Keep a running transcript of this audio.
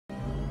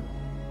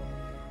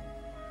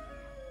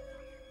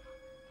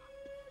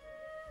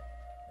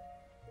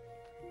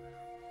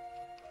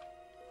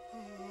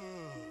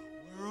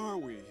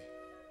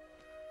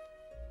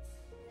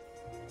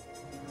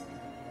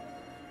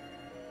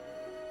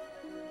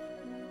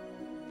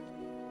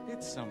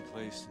It's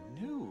someplace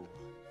new.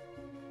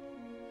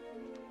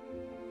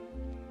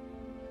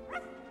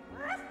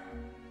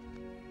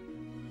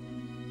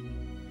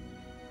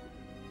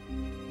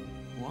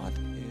 What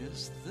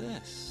is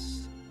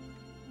this?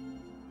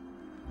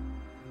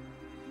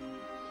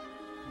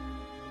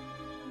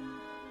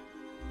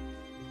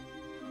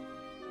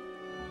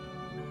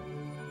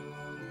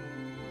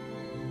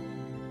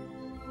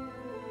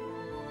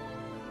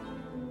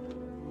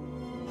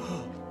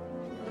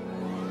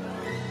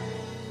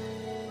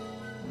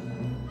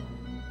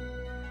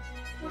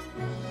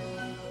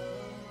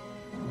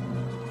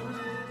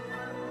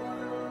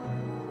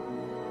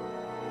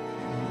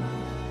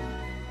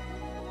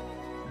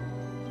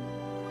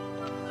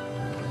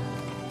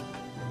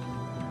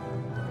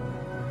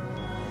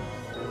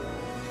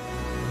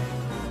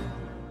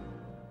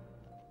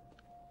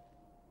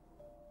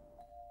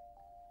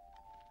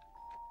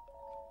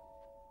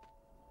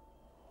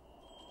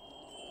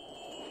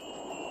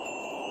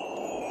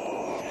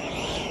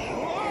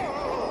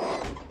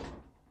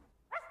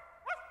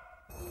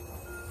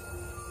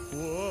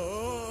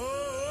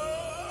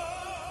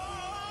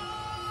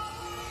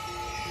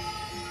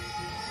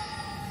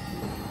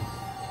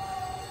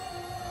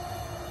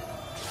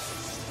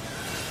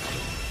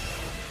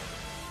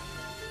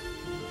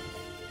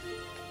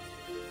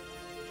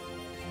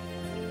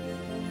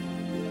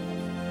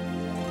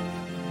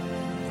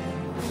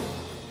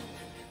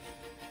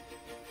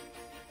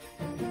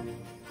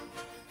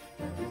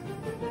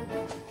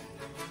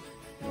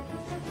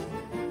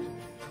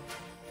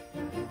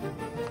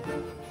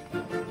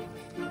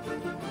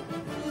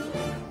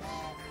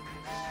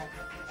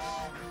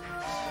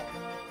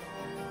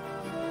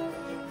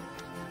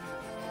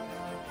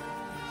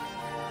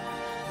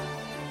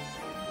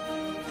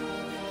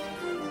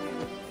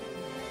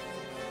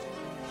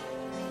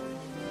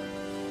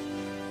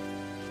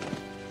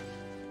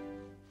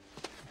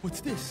 What's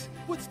this?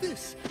 What's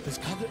this? There's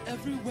color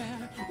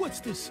everywhere. What's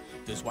this?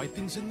 There's white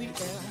things in the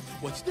air.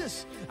 What's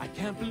this? I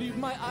can't believe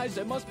my eyes.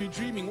 I must be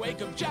dreaming. Wake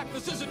up, Jack.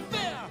 This isn't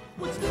fair.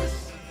 What's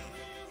this?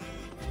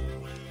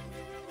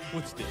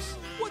 What's this?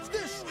 What's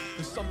this?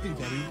 There's something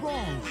very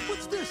wrong.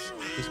 What's this?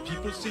 There's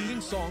people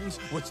singing songs.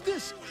 What's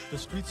this? The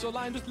streets are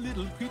lined with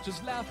little creatures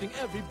laughing.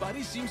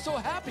 Everybody seems so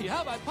happy.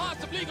 Have I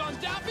possibly gone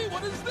daffy?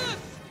 What is this?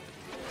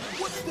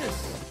 What's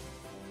this?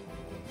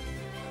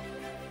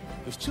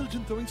 There's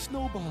children throwing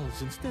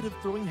snowballs instead of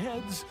throwing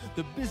heads.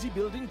 They're busy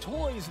building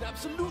toys and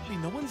absolutely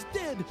no one's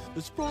dead.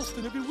 There's frost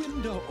in every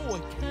window. Oh,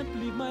 I can't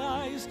believe my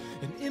eyes.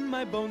 And in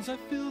my bones I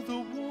feel the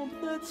warmth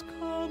that's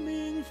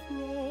coming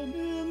from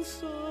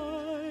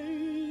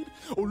inside.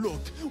 Oh,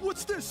 look,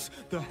 what's this?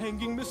 The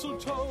hanging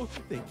mistletoe.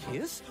 They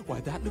kiss?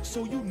 Why, that looks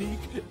so unique.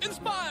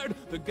 Inspired!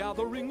 The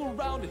gathering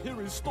around to hear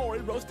his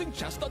story, roasting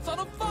chestnuts on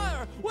a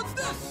fire. What's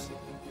this?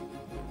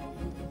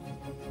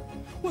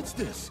 What's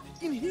this?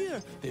 In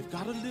here, they've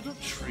got a little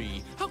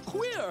tree. How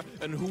queer!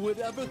 And who would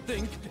ever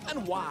think?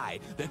 And why?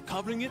 They're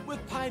covering it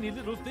with tiny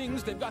little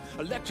things. They've got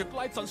electric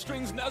lights on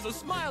strings, and there's a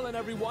smile in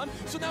everyone.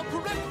 So now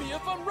correct me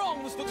if I'm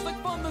wrong. This looks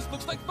like fun, this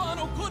looks like fun.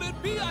 Oh, could it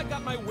be I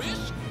got my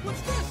wish?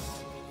 What's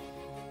this?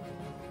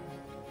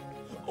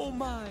 Oh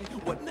my,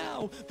 what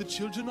now? The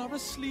children are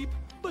asleep.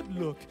 But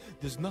look,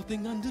 there's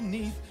nothing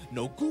underneath.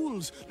 No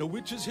ghouls, no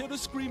witches here to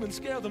scream and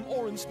scare them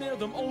or ensnare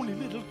them. Only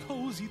little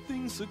cozy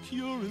things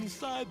secure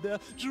inside their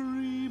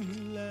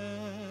dreamland.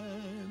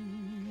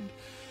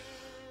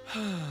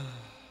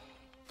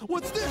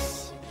 What's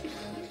this?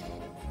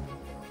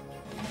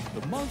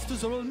 The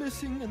monsters are all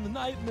missing and the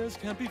nightmares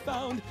can't be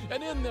found.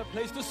 And in their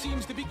place there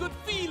seems to be good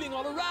feeling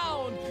all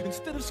around.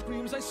 Instead of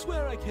screams, I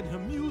swear I can hear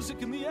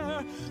music in the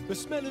air. The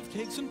smell of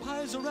cakes and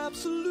pies are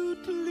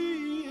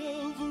absolutely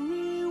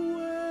everywhere.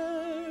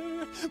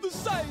 The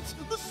sights,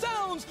 the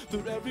sounds,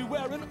 they're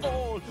everywhere and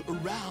all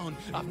around.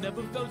 I've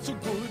never felt so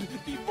good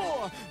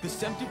before.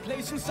 This empty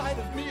place inside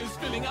of me is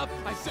filling up.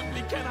 I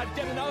simply cannot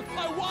get enough.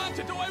 I want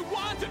it, oh I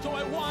want it, oh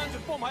I want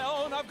it for my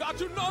own. I've got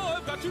to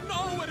know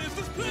what is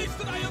this place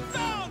that I have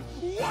found?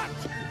 What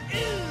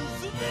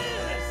is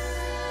this?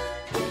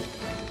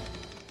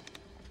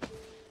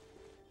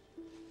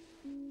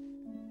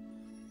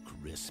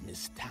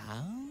 Christmas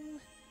Town?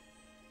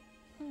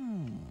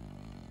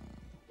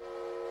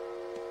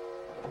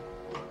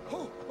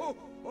 Ho, ho,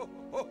 ho,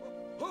 ho,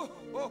 ho,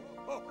 ho,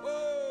 ho, ho.